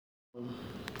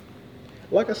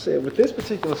Like I said, with this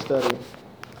particular study,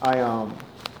 I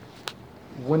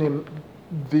when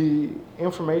the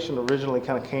information originally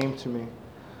kind of came to me,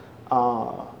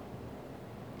 uh,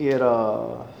 it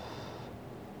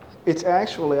it's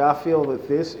actually, I feel that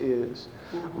this is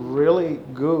really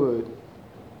good.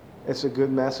 It's a good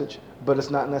message, but it's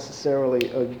not necessarily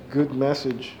a good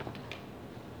message.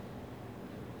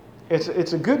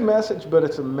 It's a good message, but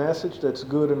it's a message that's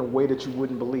good in a way that you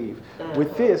wouldn't believe.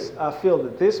 With this, I feel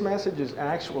that this message is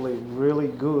actually really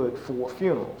good for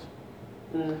funerals.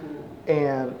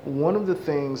 And one of the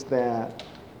things that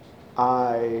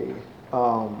I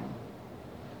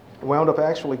wound up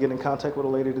actually getting in contact with a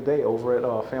lady today over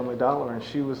at Family Dollar, and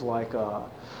she was like, I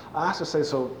asked her, say,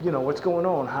 so, what's going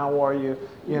on? How are you?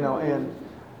 And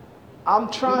I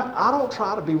don't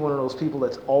try to be one of those people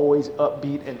that's always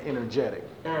upbeat and energetic.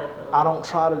 I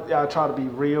try to be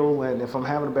real, and if I'm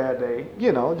having a bad day,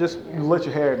 just let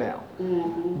your hair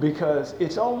down. Because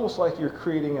it's almost like you're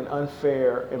creating an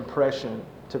unfair impression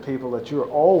to people that you're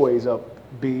always upbeat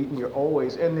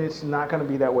and and it's not going to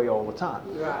be that way all the time.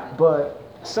 Right. But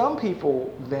some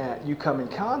people that you come in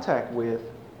contact with,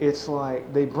 it's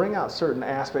like they bring out certain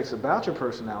aspects about your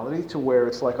personality to where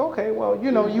it's like, okay, well,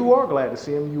 you are glad to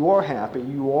see them, you are happy,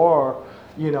 you are,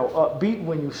 upbeat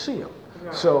when you see them.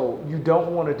 Right. So you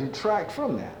don't want to detract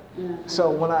from that.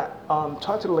 So when I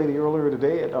talked to the lady earlier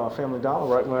today at Family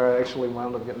Dollar, right where I actually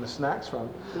wound up getting the snacks from,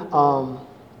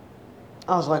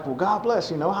 I was like, well, God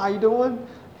bless, how you doing?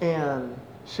 And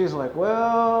she's like,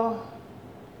 well,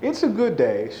 it's a good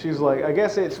day. She's like, I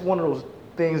guess it's one of those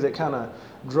things that kind of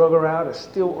drug her out. It's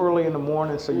still early in the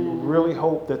morning, so you really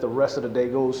hope that the rest of the day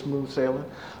goes smooth sailing.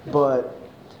 But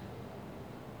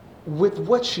with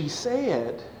what she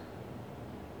said,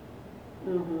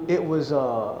 it was,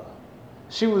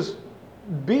 she was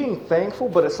being thankful,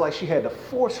 but it's like she had to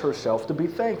force herself to be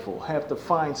thankful, have to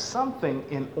find something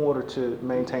in order to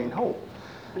maintain hope.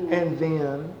 And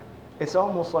then it's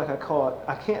almost like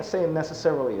I can't say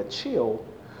necessarily a chill,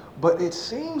 but it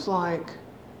seems like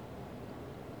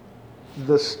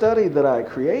the study that I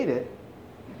created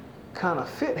kind of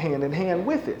fit hand in hand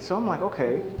with it. So I'm like,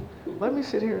 okay, let me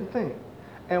sit here and think.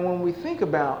 And when we think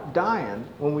about dying,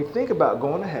 when we think about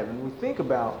going to heaven, we think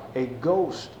about a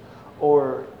ghost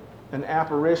or an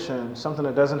apparition, something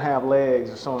that doesn't have legs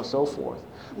or so on and so forth.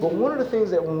 But one of the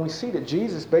things that when we see that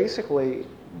Jesus basically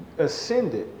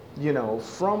ascended,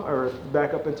 from earth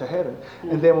back up into heaven,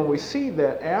 and then when we see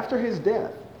that after his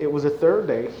death, it was the third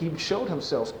day, he showed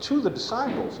himself to the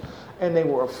disciples, and they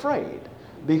were afraid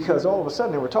because all of a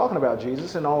sudden they were talking about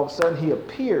Jesus, and all of a sudden he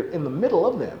appeared in the middle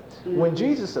of them. When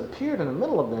Jesus appeared in the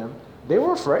middle of them, they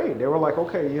were afraid. They were like,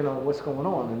 okay, what's going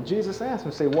on? And Jesus asked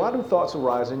them, say, why do thoughts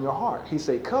arise in your heart? He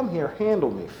said, come here, handle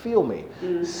me, feel me.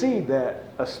 See that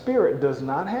a spirit does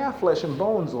not have flesh and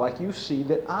bones like you see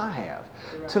that I have.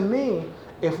 Right. To me,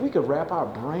 if we could wrap our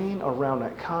brain around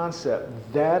that concept,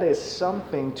 that is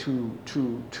something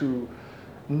to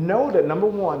know that, number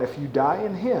one, if you die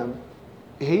in him,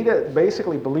 he that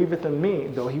basically believeth in me,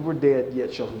 though he were dead,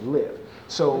 yet shall he live.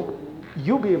 So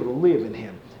you'll be able to live in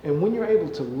him. And when you're able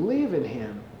to live in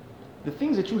him, the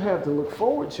things that you have to look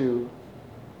forward to,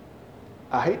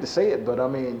 I hate to say it, but I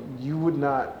mean, you would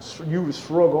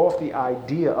shrug off the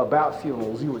idea about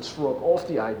funerals. You would shrug off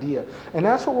the idea. And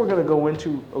that's what we're going to go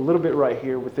into a little bit right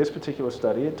here with this particular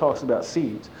study. It talks about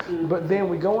seeds. But then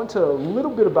we go into a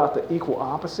little bit about the equal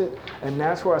opposite. And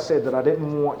that's where I said that I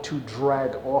didn't want to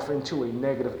drag off into a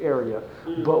negative area.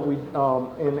 But we,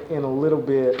 in a little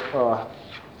bit,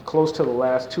 close to the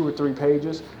last 2 or 3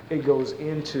 pages, it goes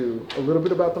into a little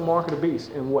bit about the mark of the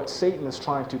beast and what Satan is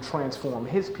trying to transform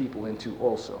his people into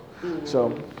also.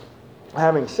 So,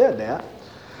 having said that,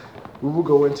 we will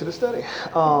go into the study.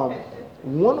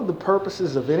 One of the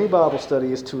purposes of any Bible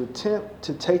study is to attempt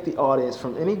to take the audience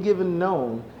from any given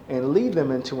known and lead them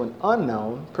into an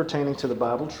unknown pertaining to the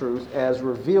Bible truth as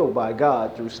revealed by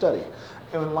God through study.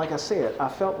 And like I said, I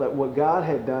felt that what God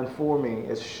had done for me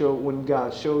is when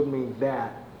God showed me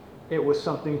that it was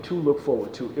something to look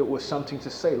forward to. It was something to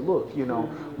say, look,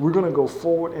 we're going to go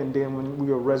forward, and then when we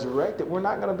are resurrected, we're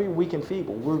not going to be weak and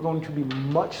feeble. We're going to be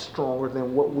much stronger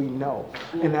than what we know.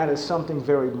 And that is something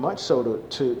very much so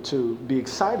to be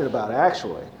excited about,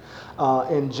 actually.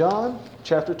 In John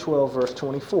chapter 12, verse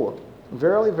 24,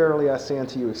 verily, verily, I say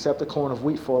unto you, except a corn of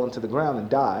wheat fall into the ground and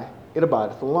die, it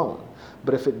abideth alone.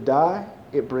 But if it die,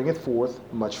 it bringeth forth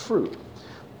much fruit.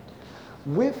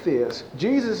 With this,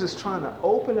 Jesus is trying to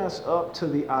open us up to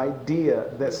the idea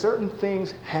that certain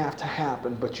things have to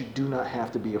happen, but you do not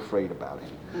have to be afraid about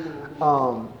it.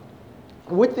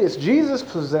 with this, Jesus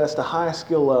possessed a high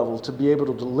skill level to be able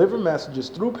to deliver messages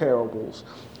through parables,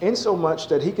 in so much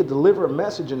that he could deliver a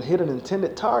message and hit an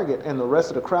intended target, and the rest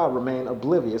of the crowd remain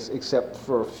oblivious, except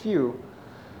for a few,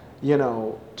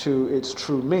 to its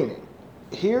true meaning.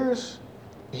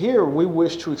 Here we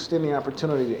wish to extend the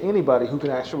opportunity to anybody who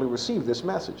can actually receive this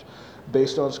message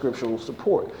based on scriptural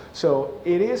support. So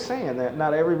it is saying that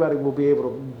not everybody will be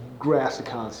able to grasp the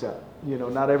concept.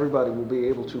 Not everybody will be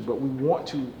able to, but we want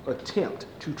to attempt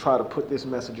to try to put this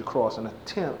message across, and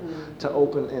attempt to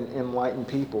open and enlighten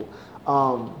people.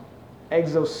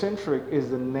 Exocentric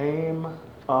is the name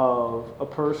of a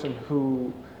person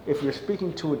who, if you're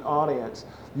speaking to an audience,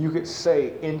 you could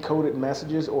say encoded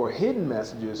messages or hidden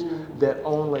messages that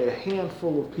only a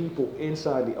handful of people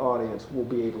inside the audience will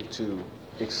be able to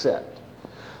accept.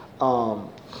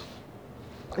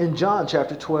 In John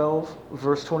chapter 12,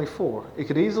 verse 24, it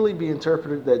could easily be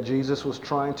interpreted that Jesus was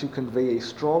trying to convey a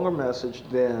stronger message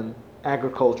than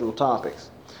agricultural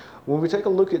topics. When we take a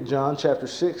look at John chapter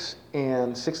 6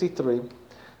 and 63,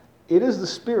 it is the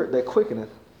spirit that quickeneth,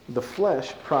 the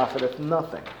flesh profiteth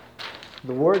nothing.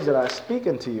 The words that I speak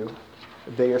unto you,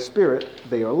 they are spirit,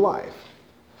 they are life.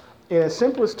 In its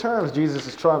simplest terms, Jesus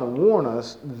is trying to warn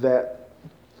us that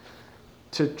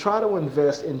to try to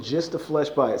invest in just the flesh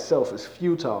by itself is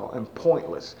futile and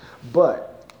pointless.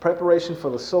 But preparation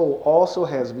for the soul also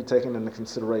has to be taken into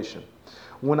consideration.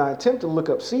 When I attempted to look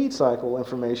up seed cycle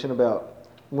information about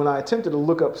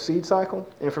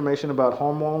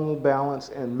hormonal balance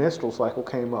and menstrual cycle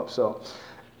came up. So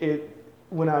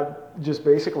when I just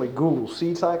basically Googled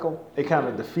seed cycle, it kind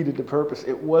of defeated the purpose.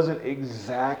 It wasn't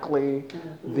exactly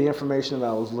the information that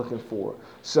I was looking for.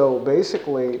 So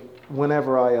basically,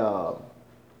 whenever I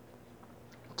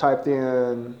typed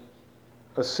in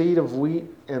a seed of wheat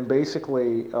and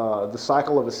basically the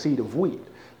cycle of a seed of wheat.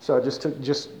 So I just took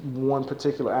just one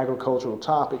particular agricultural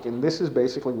topic, and this is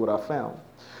basically what I found.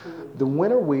 The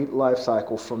winter wheat life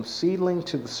cycle from seedling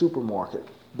to the supermarket.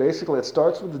 Basically, it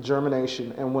starts with the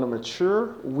germination, and when a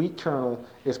mature wheat kernel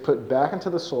is put back into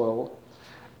the soil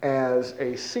as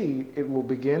a seed, it will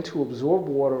begin to absorb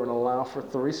water and allow for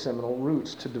 3 seminal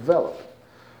roots to develop.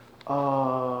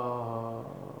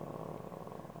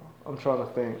 I'm trying to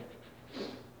think.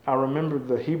 I remember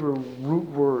the Hebrew root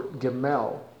word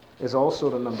gemel is also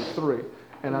the number 3.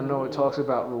 And I know it talks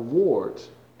about rewards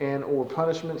and or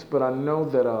punishments, but I know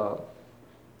that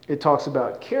it talks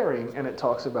about carrying, and it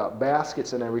talks about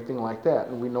baskets and everything like that.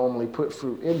 And we normally put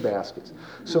fruit in baskets.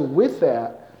 So with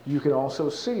that, you can also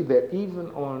see that even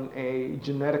on a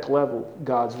genetic level,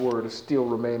 God's word is still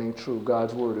remaining true.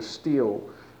 God's word is still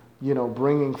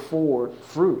bringing forward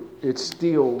fruit. It's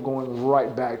still going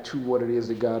right back to what it is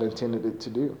that God intended it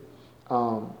to do.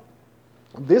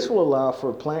 This will allow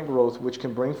for plant growth, which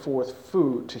can bring forth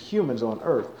food to humans on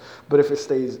earth. But if it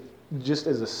stays just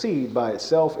as a seed by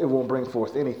itself, it won't bring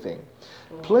forth anything.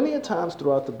 Plenty of times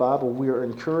throughout the Bible, we are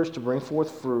encouraged to bring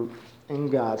forth fruit in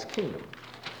God's kingdom.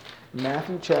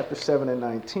 Matthew chapter 7 and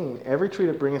 19, every tree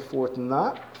that bringeth forth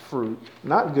not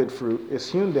good fruit,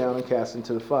 is hewn down and cast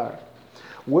into the fire.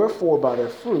 Wherefore by their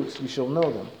fruits you shall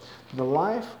know them. The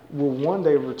life will one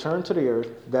day return to the earth.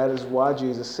 That is why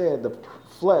Jesus said the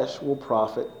flesh will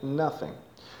profit nothing.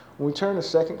 When we turn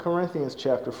to 2 Corinthians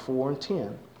chapter 4 and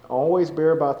 10, always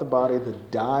bear about the body the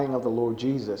dying of the Lord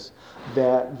Jesus,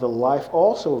 that the life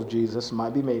also of Jesus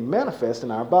might be made manifest in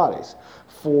our bodies.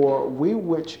 For we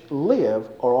which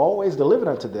live are always delivered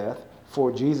unto death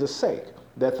for Jesus' sake,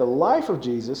 that the life of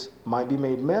Jesus might be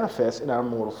made manifest in our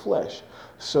mortal flesh.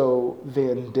 So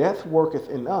then death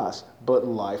worketh in us, but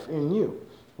life in you.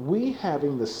 We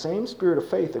having the same spirit of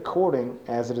faith, according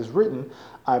as it is written,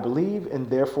 I believe, and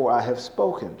therefore I have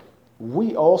spoken.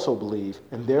 We also believe,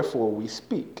 and therefore we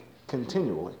speak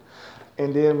continually.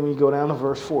 And then when you go down to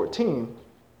verse 14,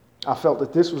 I felt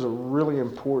that this was a really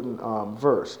important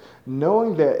verse.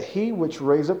 Knowing that he which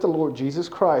raised up the Lord Jesus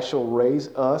Christ shall raise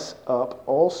us up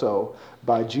also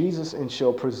by Jesus, and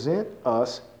shall present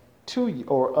us to you,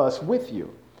 or us with you.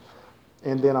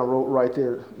 And then I wrote right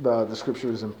there, the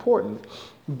scripture is important,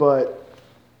 but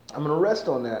I'm going to rest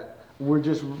on that. We're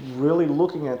just really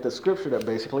looking at the scripture that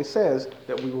basically says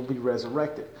that we will be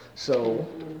resurrected. So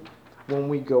when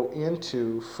we go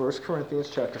into 1 Corinthians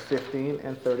chapter 15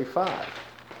 and 35,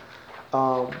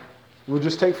 we'll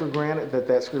just take for granted that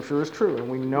that scripture is true, and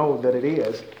we know that it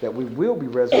is, that we will be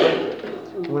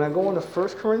resurrected. When I go into 1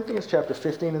 Corinthians chapter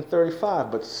 15 and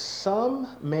 35, but some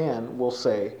man will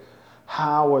say,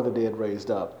 how are the dead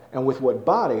raised up? And with what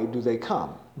body do they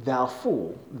come? Thou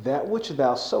fool, that which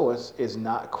thou sowest is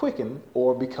not quickened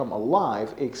or become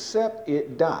alive, except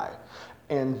it die.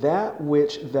 And that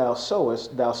which thou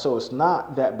sowest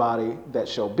not that body that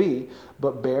shall be,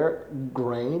 but bear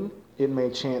grain, it may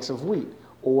chance of wheat,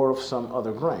 or of some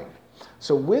other grain.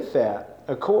 So with that,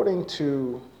 according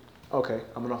to, okay,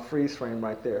 I'm going to freeze frame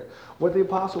right there. What the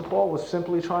Apostle Paul was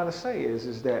simply trying to say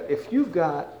is that if you've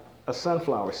got a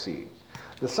sunflower seed,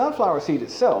 the sunflower seed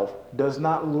itself does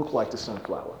not look like the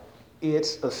sunflower.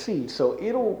 It's a seed, so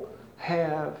it'll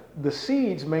have, the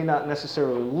seeds may not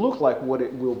necessarily look like what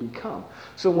it will become.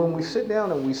 So when we sit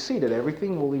down and we see that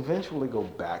everything will eventually go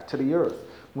back to the earth,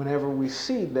 whenever we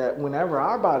see that whenever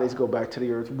our bodies go back to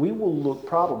the earth, we will look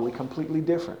probably completely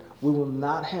different. We will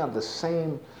not have the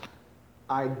same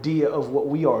idea of what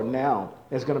we are now.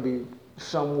 It's going to be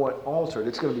somewhat altered.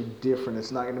 It's going to be different.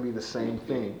 It's not going to be the same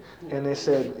thing. And they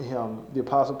said, the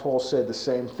Apostle Paul said the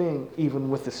same thing,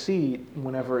 even with the seed,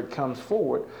 whenever it comes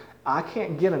forward. I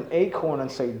can't get an acorn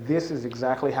and say this is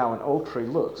exactly how an oak tree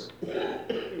looks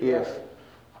if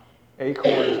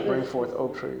acorns bring forth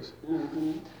oak trees.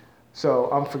 So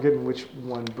I'm forgetting which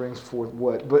one brings forth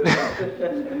what, but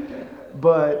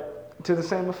but to the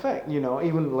same effect,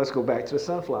 even let's go back to the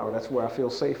sunflower. That's where I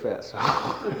feel safe at. So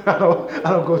I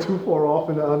don't go too far off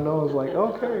in the unknown. It's like,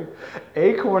 okay,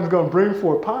 acorn's gonna bring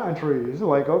forth pine trees.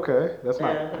 Like, okay, that's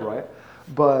not right.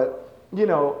 But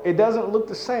it doesn't look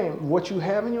the same. What you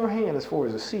have in your hand as far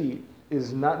as a seed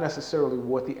is not necessarily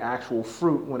what the actual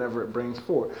fruit whenever it brings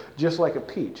forth. Just like a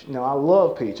peach. Now, I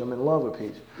love peach. I'm in love with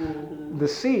peach. The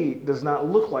seed does not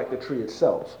look like the tree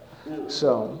itself.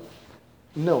 So,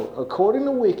 note, according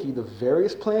to Wiki, the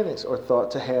various planets are thought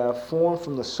to have formed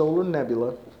from the solar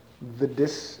nebula, the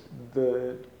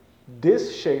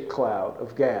disc-shaped cloud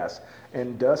of gas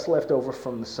and dust left over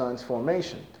from the sun's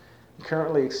formation.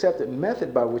 Currently accepted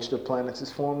method by which the planets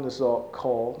is formed is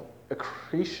called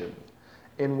accretion,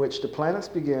 in which the planets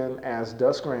begin as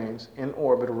dust grains in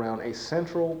orbit around a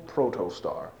central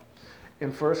protostar.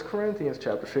 In 1 Corinthians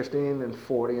chapter 15 and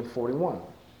 40 and 41.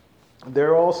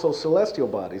 There are also celestial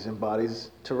bodies and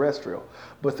bodies terrestrial,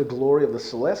 but the glory of the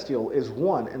celestial is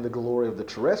one, and the glory of the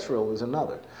terrestrial is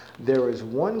another. There is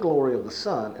one glory of the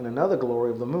sun, and another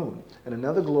glory of the moon, and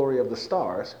another glory of the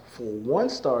stars, for one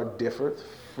star differeth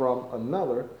from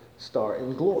another star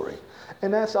in glory.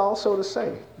 And that's also to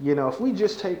say, if we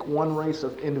just take one race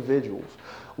of individuals,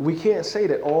 we can't say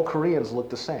that all Koreans look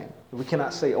the same. We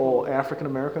cannot say all African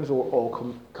Americans or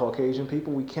all Caucasian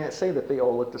people. We can't say that they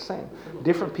all look the same.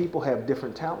 Different people have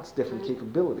different talents, different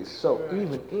capabilities. So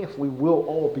even if we will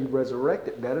all be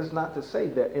resurrected, that is not to say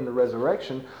that in the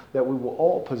resurrection that we will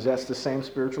all possess the same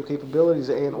spiritual capabilities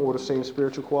and or the same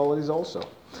spiritual qualities also.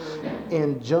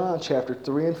 In John chapter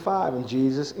 3 and 5, and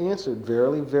Jesus answered,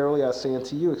 Verily, verily, I say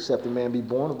unto you, except a man be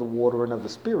born of the water and of the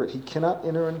Spirit, he cannot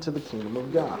enter into the kingdom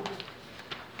of God.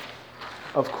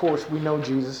 Of course, we know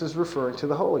Jesus is referring to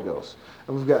the Holy Ghost.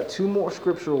 And we've got two more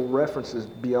scriptural references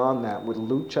beyond that with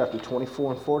Luke chapter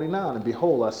 24 and 49. And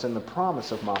behold, I send the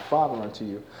promise of my Father unto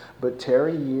you. But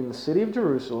tarry ye in the city of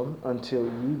Jerusalem until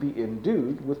ye be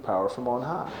endued with power from on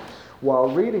high. While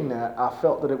reading that, I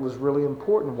felt that it was really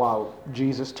important while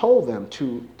Jesus told them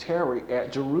to tarry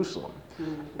at Jerusalem.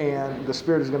 And the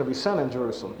Spirit is going to be sent in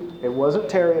Jerusalem. It wasn't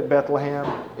tarry at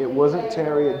Bethlehem. It wasn't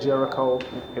tarry at Jericho.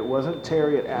 It wasn't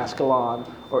tarry at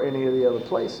Ascalon or any of the other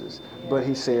places. But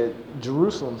he said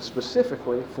Jerusalem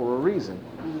specifically for a reason.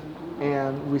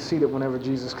 And we see that whenever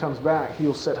Jesus comes back,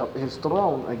 he'll set up his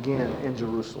throne again in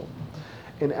Jerusalem.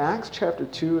 In Acts chapter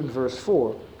 2 and verse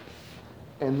 4,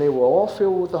 and they were all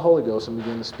filled with the Holy Ghost and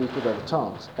began to speak with other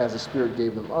tongues, as the Spirit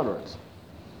gave them utterance.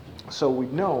 So we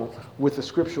know with the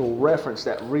scriptural reference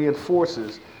that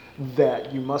reinforces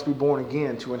that you must be born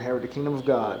again to inherit the kingdom of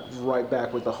God, right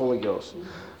back with the Holy Ghost.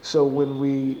 So when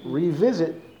we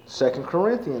revisit 2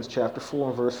 Corinthians chapter 4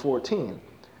 and verse 14,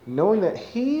 knowing that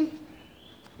he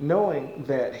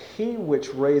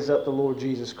which raised up the Lord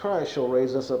Jesus Christ shall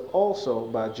raise us up also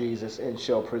by Jesus and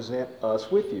shall present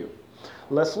us with you.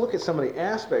 Let's look at some of the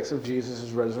aspects of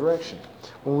Jesus' resurrection.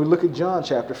 When we look at John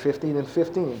chapter 15 and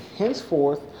 15,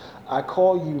 henceforth I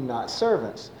call you not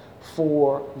servants,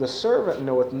 for the servant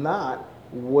knoweth not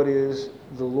what his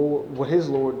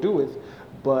Lord doeth,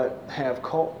 but I have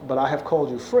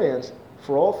called you friends,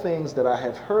 for all things that I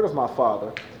have heard of my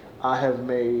Father I have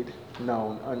made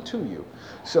known unto you.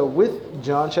 So with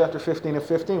John chapter 15 and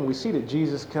 15, we see that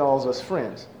Jesus calls us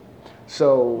friends.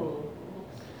 So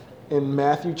in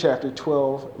Matthew chapter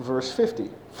 12, verse 50,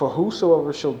 for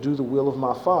whosoever shall do the will of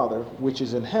my Father, which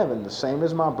is in heaven, the same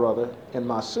as my brother and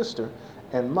my sister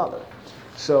and mother.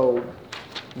 So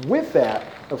with that,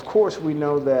 of course, we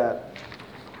know that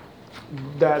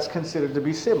that's considered to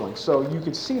be siblings. So you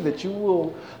can see that you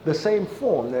will, the same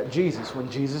form that Jesus,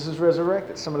 when Jesus is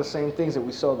resurrected, some of the same things that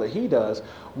we saw that he does,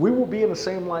 we will be in the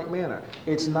same like manner.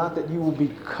 It's not that you will be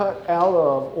cut out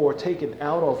of or taken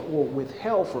out of or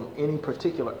withheld from any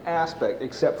particular aspect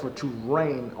except for to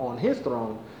reign on his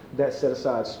throne that's set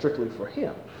aside strictly for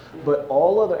him. But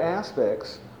all other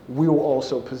aspects we will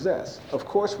also possess. Of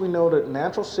course, we know that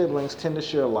natural siblings tend to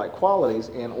share like qualities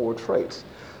and or traits.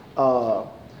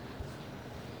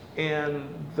 In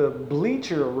the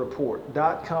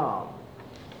BleacherReport.com,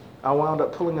 I wound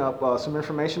up pulling up some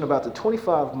information about the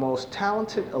 25 most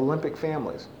talented Olympic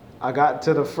families. I got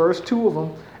to the first 2 of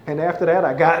them, and after that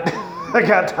I got I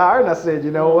got tired and I said,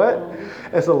 you know what?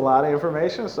 It's a lot of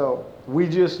information. So we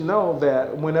just know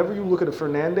that whenever you look at the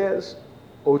Fernandez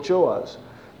Ochoas,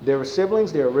 they were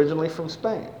siblings. They're originally from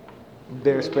Spain.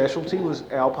 Their specialty was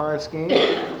alpine skiing,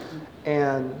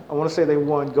 and I want to say they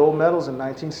won gold medals in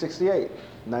 1968,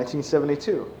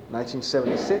 1972,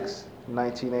 1976,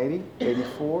 1980,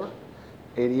 84,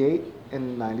 88,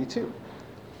 and 92.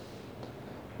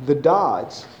 The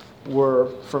Dodds were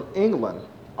from England,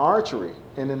 archery,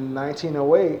 and in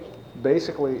 1908,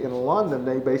 basically in London,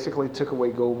 they basically took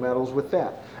away gold medals with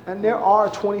that. And there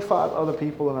are 25 other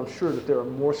people, and I'm sure that there are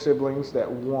more siblings that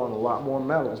won a lot more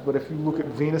medals. But if you look at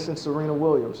Venus and Serena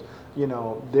Williams, you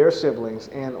know, their siblings,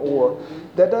 and or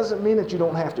that doesn't mean that you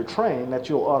don't have to train, that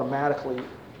you'll automatically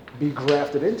be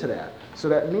grafted into that. So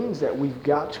that means that we've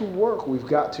got to work, we've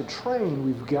got to train,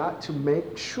 we've got to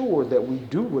make sure that we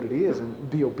do what it is and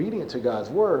be obedient to God's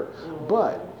word.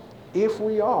 But if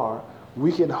we are,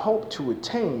 we can hope to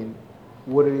attain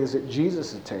what it is that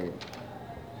Jesus attained.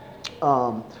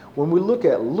 When we look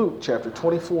at Luke chapter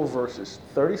 24, verses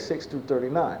 36 through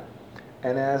 39,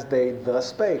 and as they thus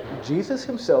spake, Jesus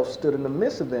himself stood in the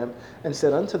midst of them and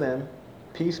said unto them,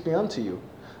 Peace be unto you.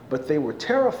 But they were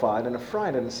terrified and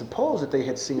affrighted and supposed that they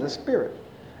had seen a spirit.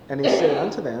 And he said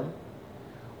unto them,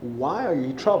 Why are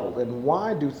ye troubled, and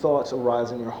why do thoughts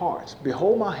arise in your hearts?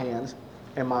 Behold my hands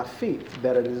and my feet,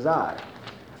 that it is I.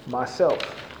 Myself,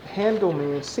 handle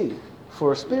me and see.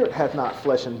 For a spirit hath not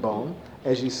flesh and bone,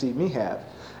 as ye see me have.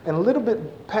 And a little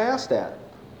bit past that,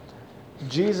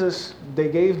 they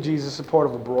gave Jesus a part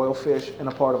of a broiled fish and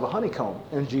a part of a honeycomb,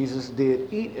 and Jesus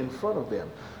did eat in front of them.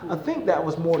 I think that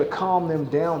was more to calm them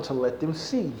down, to let them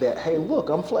see that, hey, look,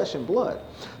 I'm flesh and blood.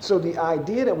 So the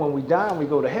idea that when we die and we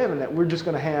go to heaven, that we're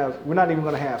not even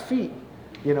going to have feet,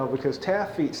 you know, because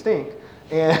Taft feet stink,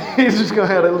 and he's just going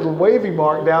to have a little wavy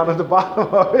mark down at the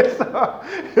bottom of it. So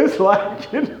it's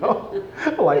like, you know,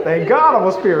 like, thank God I'm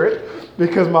a spirit,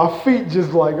 because my feet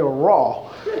just like are raw.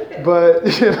 But,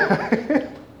 you know,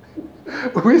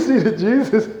 we see that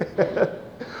Jesus had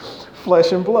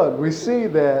flesh and blood. We see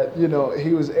that, you know,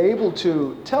 he was able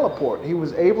to teleport. He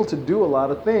was able to do a lot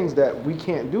of things that we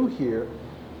can't do here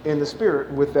in the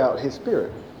spirit without his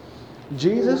spirit.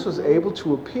 Jesus was able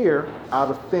to appear out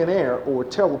of thin air or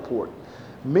teleport.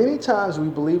 Many times we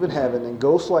believe in heaven and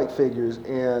ghost-like figures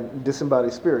and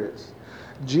disembodied spirits.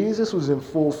 Jesus was in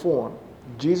full form.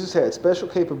 Jesus had special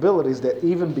capabilities that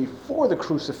even before the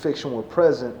crucifixion were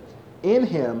present in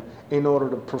him in order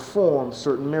to perform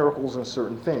certain miracles and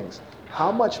certain things.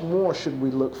 How much more should we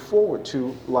look forward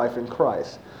to life in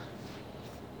Christ?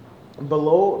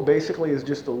 Below basically is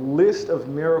just a list of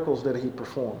miracles that he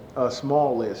performed, a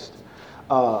small list.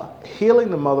 Healing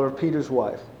the mother of Peter's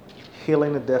wife,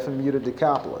 healing the deaf and mute at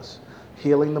Decapolis,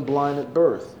 healing the blind at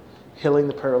birth, healing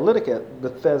the paralytic at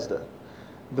Bethesda,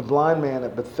 the blind man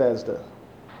at Bethsaida,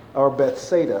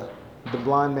 the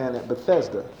blind man at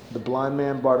Bethesda, the blind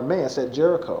man Bartimaeus at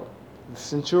Jericho, the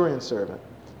centurion servant.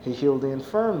 He healed the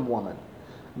infirm woman,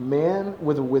 man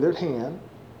with a withered hand,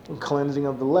 cleansing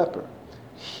of the leper,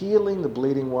 healing the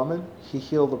bleeding woman. He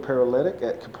healed the paralytic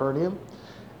at Capernaum.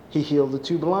 He healed the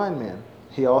 2 blind men.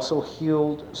 He also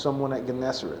healed someone at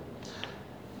Gennesaret.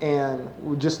 And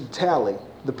just to tally,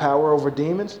 the power over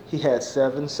demons, he had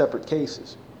 7 separate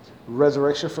cases.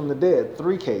 Resurrection from the dead,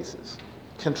 3 cases.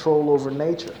 Control over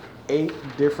nature, 8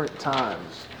 different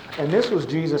times. And this was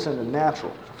Jesus in the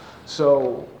natural.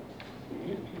 So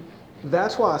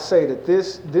that's why I say that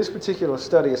this particular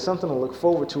study is something to look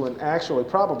forward to, and actually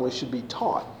probably should be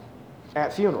taught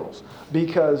at funerals.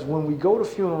 Because when we go to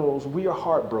funerals, we are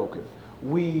heartbroken.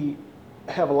 We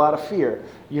have a lot of fear.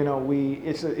 You know,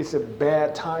 it's a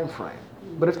bad time frame.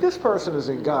 But if this person is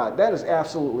in God, that is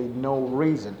absolutely no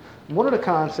reason. One of the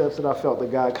concepts that I felt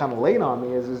that God kind of laid on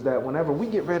me is that whenever we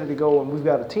get ready to go and we've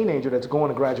got a teenager that's going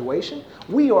to graduation,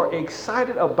 we are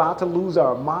excited, about to lose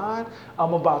our mind.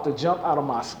 I'm about to jump out of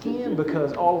my skin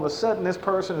because all of a sudden this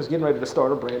person is getting ready to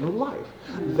start a brand new life.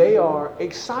 They are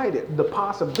excited. The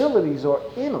possibilities are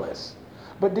endless.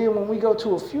 But then when we go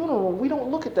to a funeral, we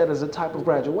don't look at that as a type of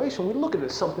graduation. We look at it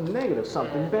as something negative,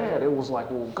 something bad. It was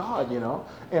like, well, God,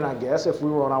 And I guess if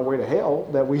we were on our way to hell,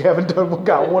 that we haven't done what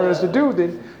God wanted us to do,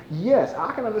 then yes,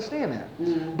 I can understand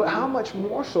that. But how much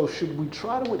more so should we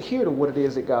try to adhere to what it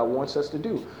is that God wants us to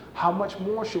do? How much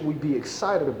more should we be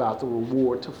excited about the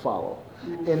reward to follow?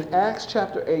 In Acts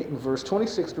chapter 8 and verse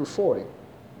 26 through 40,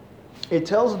 it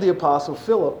tells the apostle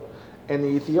Philip and the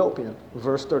Ethiopian,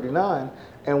 verse 39,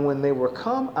 and when they were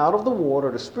come out of the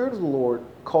water, the Spirit of the Lord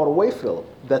called away Philip,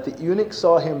 that the eunuch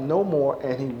saw him no more,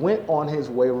 and he went on his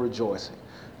way rejoicing.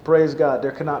 Praise God.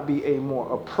 There cannot be a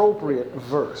more appropriate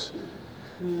verse.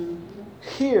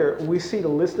 Here we see the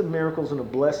list of miracles and the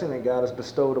blessing that God has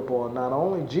bestowed upon not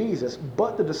only Jesus,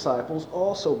 but the disciples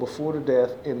also before the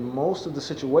death in most of the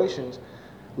situations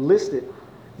listed,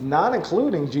 not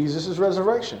including Jesus'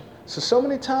 resurrection. So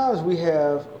many times we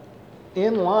have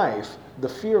in life the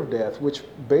fear of death, which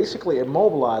basically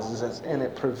immobilizes us and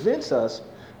it prevents us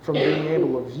from being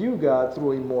able to view God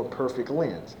through a more perfect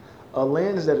lens. A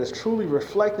lens that is truly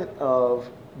reflectant of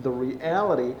the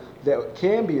reality that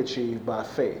can be achieved by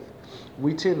faith.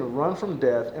 We tend to run from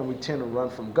death and we tend to run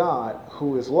from God,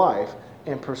 who is life,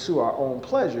 and pursue our own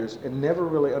pleasures and never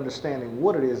really understanding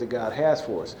what it is that God has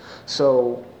for us.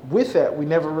 So with that, we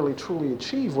never really truly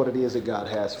achieve what it is that God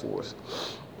has for us.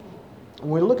 When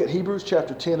we look at Hebrews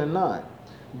chapter 10 and 9,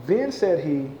 then said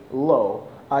he, Lo,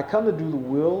 I come to do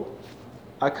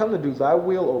thy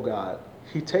will, O God.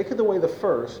 He taketh away the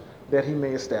first, that he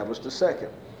may establish the second.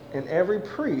 And every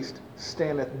priest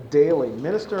standeth daily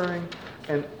ministering,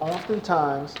 and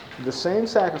oftentimes the same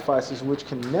sacrifices which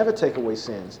can never take away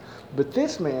sins. But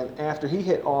this man, after he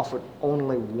had offered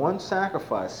only one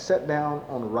sacrifice, sat down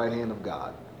on the right hand of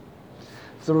God.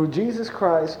 Through Jesus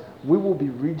Christ, we will be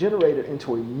regenerated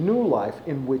into a new life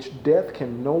in which death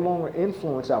can no longer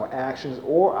influence our actions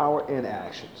or our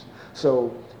inactions.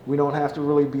 So we don't have to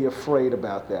really be afraid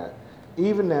about that.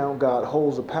 Even now, God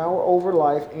holds the power over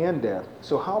life and death.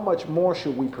 So how much more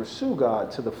should we pursue God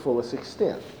to the fullest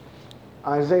extent?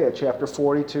 Isaiah chapter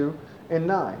 42 and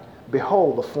 9.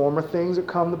 Behold, the former things are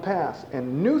come to pass,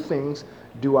 and new things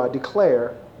do I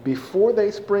declare. Before they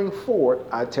spring forth,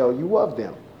 I tell you of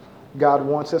them. God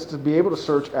wants us to be able to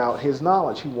search out his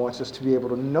knowledge. He wants us to be able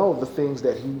to know the things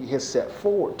that he has set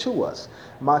forward to us.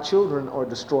 My children are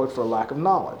destroyed for lack of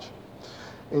knowledge.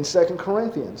 In 2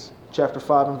 Corinthians chapter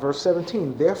 5 and verse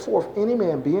 17, therefore if any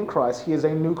man be in Christ, he is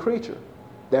a new creature.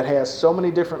 That has so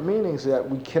many different meanings that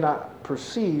we cannot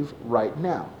perceive right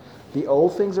now. The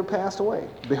old things are passed away.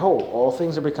 Behold, all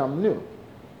things are become new.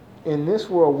 In this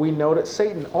world, we know that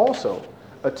Satan also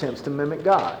attempts to mimic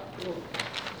God.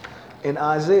 In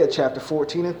Isaiah chapter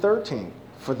 14 and 13,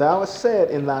 for thou hast said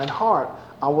in thine heart,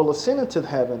 I will ascend into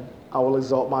heaven, I will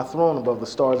exalt my throne above the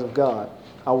stars of God.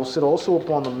 I will sit also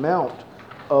upon the mount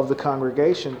of the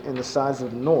congregation in the sides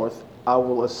of the north. I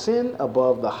will ascend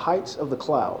above the heights of the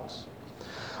clouds.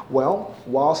 Well,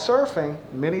 while surfing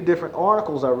many different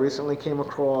articles, I recently came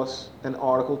across an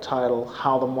article titled,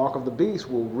 How the Mark of the Beast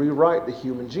Will Rewrite the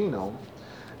Human Genome.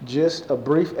 Just a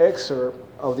brief excerpt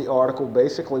of the article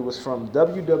basically was from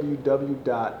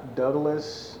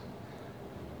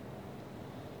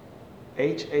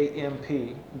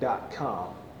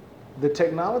www.douglashamp.com. The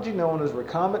technology known as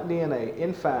recombinant DNA,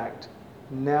 in fact,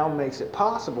 now makes it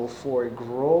possible for a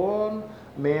grown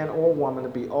man or woman to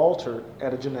be altered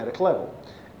at a genetic level.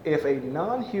 If a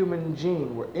non-human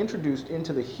gene were introduced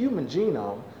into the human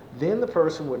genome, then the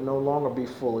person would no longer be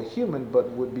fully human, but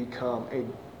would become,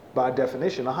 by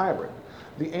definition, a hybrid.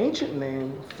 The ancient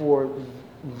name for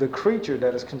the creature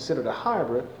that is considered a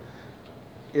hybrid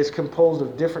is composed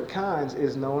of different kinds,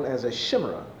 is known as a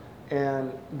chimera.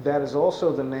 And that is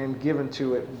also the name given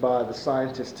to it by the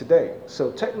scientists today.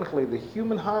 So technically, the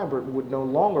human hybrid would no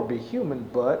longer be human,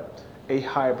 but a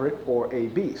hybrid or a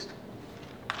beast.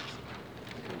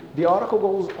 The article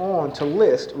goes on to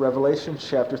list Revelation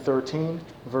chapter 13,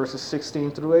 verses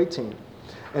 16 through 18.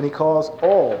 And he caused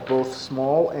all, both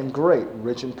small and great,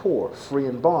 rich and poor, free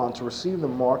and bond, to receive the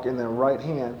mark in their right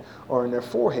hand or in their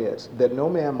foreheads, that no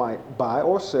man might buy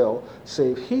or sell,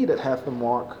 save he that hath the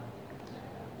mark,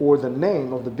 or the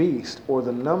name of the beast, or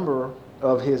the number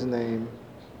of his name.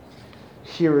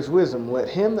 Here is wisdom. Let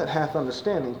him that hath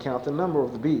understanding count the number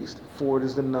of the beast, for it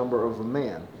is the number of a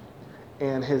man.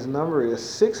 And his number is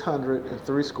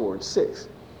 666.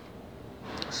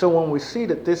 So when we see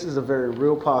that this is a very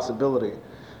real possibility,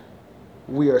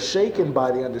 we are shaken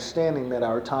by the understanding that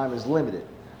our time is limited.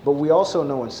 But we also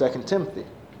know in 2 Timothy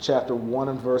chapter 1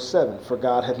 and verse 7, for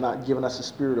God hath not given us a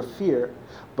spirit of fear,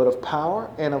 but of power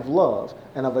and of love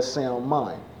and of a sound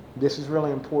mind. This is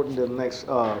really important to the next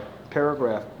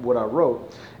paragraph, what I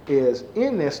wrote, is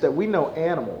in this that we know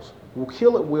animals will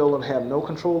kill at will and have no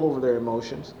control over their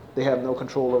emotions. They have no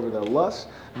control over their lusts,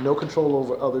 no control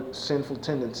over other sinful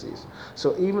tendencies.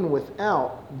 So even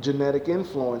without genetic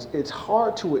influence, it's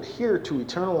hard to adhere to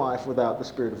eternal life without the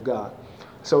Spirit of God.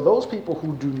 So those people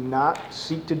who do not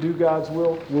seek to do God's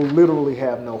will literally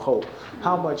have no hope.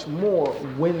 How much more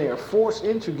when they're forced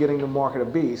into getting the mark of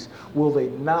the beast, will they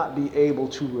not be able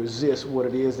to resist what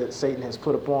it is that Satan has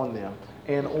put upon them,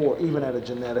 and or even at a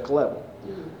genetic level.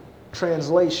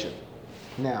 Translation.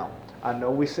 Now, I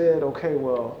know we said, okay,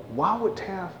 well, why would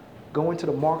Taft go into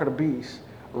the mark of the beast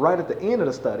right at the end of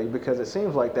the study? Because it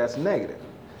seems like that's negative.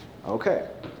 Okay.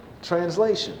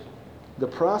 Translation. The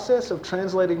process of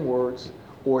translating words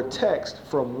or text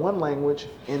from one language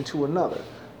into another.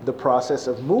 The process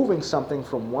of moving something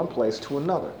from one place to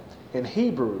another. In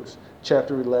Hebrews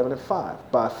chapter 11 and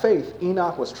 5, by faith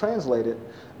Enoch was translated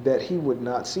that he would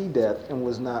not see death and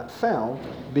was not found,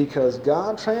 because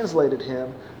God translated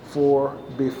him, for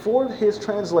before his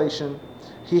translation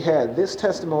he had this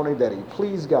testimony that he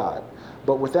pleased God.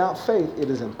 But without faith it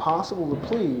is impossible to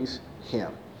please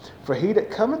him. For he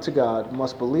that cometh to God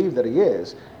must believe that he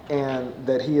is, and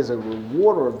that he is a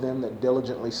rewarder of them that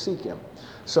diligently seek him.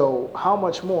 So how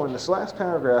much more in this last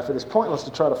paragraph, it is pointless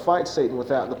to try to fight Satan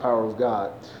without the power of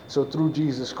God. So through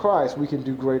Jesus Christ, we can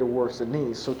do greater works than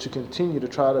these. So to continue to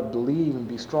try to believe and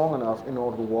be strong enough in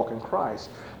order to walk in Christ,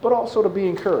 but also to be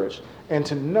encouraged and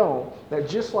to know that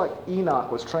just like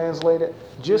Enoch was translated,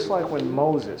 just like when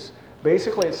Moses,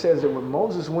 basically it says that when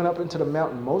Moses went up into the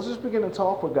mountain, Moses began to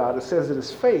talk with God. It says that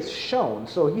his face shone.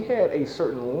 So he had a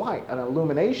certain light, an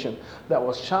illumination that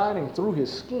was shining through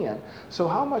his skin. So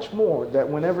how much more that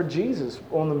whenever Jesus,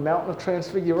 on the mountain of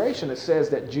transfiguration, it says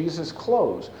that Jesus'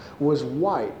 clothes was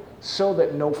white, so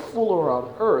that no fuller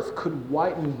on earth could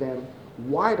whiten them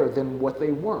whiter than what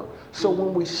they were. So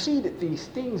when we see that these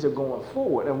things are going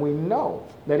forward, and we know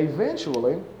that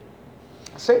eventually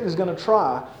Satan is going to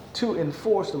try to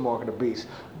enforce the mark of the beast.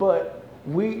 But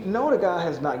we know that God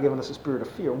has not given us a spirit of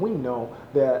fear. We know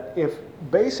that if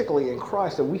basically in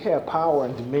Christ that we have power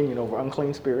and dominion over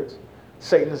unclean spirits,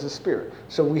 Satan is a spirit.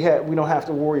 So we don't have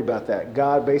to worry about that.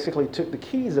 God basically took the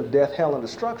keys of death, hell, and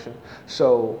destruction.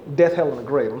 So death, hell, and the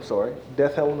grave,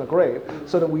 death, hell, and the grave,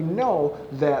 so that we know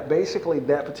that basically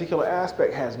that particular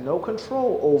aspect has no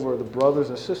control over the brothers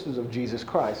and sisters of Jesus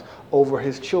Christ, over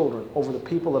his children, over the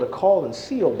people that are called and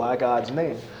sealed by God's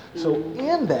name. So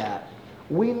in that,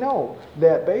 we know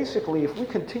that basically if we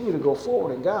continue to go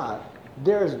forward in God,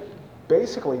 there's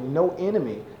basically no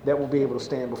enemy that will be able to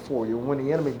stand before you. When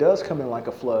the enemy does come in like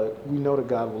a flood, we know that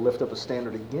God will lift up a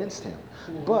standard against him.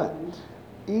 But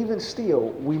even still,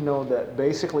 we know that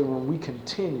basically when we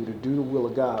continue to do the will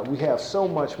of God, we have so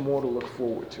much more to look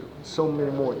forward to, so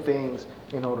many more things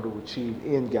in order to achieve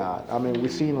in God. I mean, we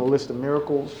see in a list of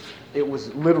miracles, it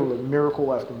was literally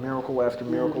miracle after miracle after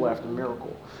miracle after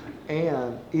miracle.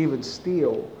 And even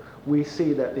still, we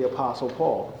see that the Apostle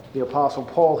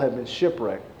Paul had been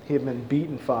shipwrecked. He had been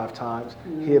beaten 5 times.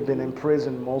 He had been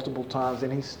imprisoned multiple times,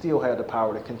 and he still had the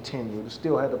power to continue.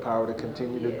 Still had the power to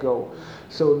continue to go.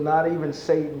 So not even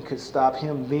Satan could stop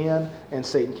him then, and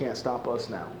Satan can't stop us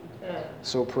now.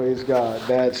 So praise God.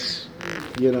 That's,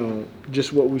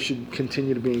 just what we should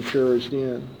continue to be encouraged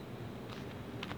in.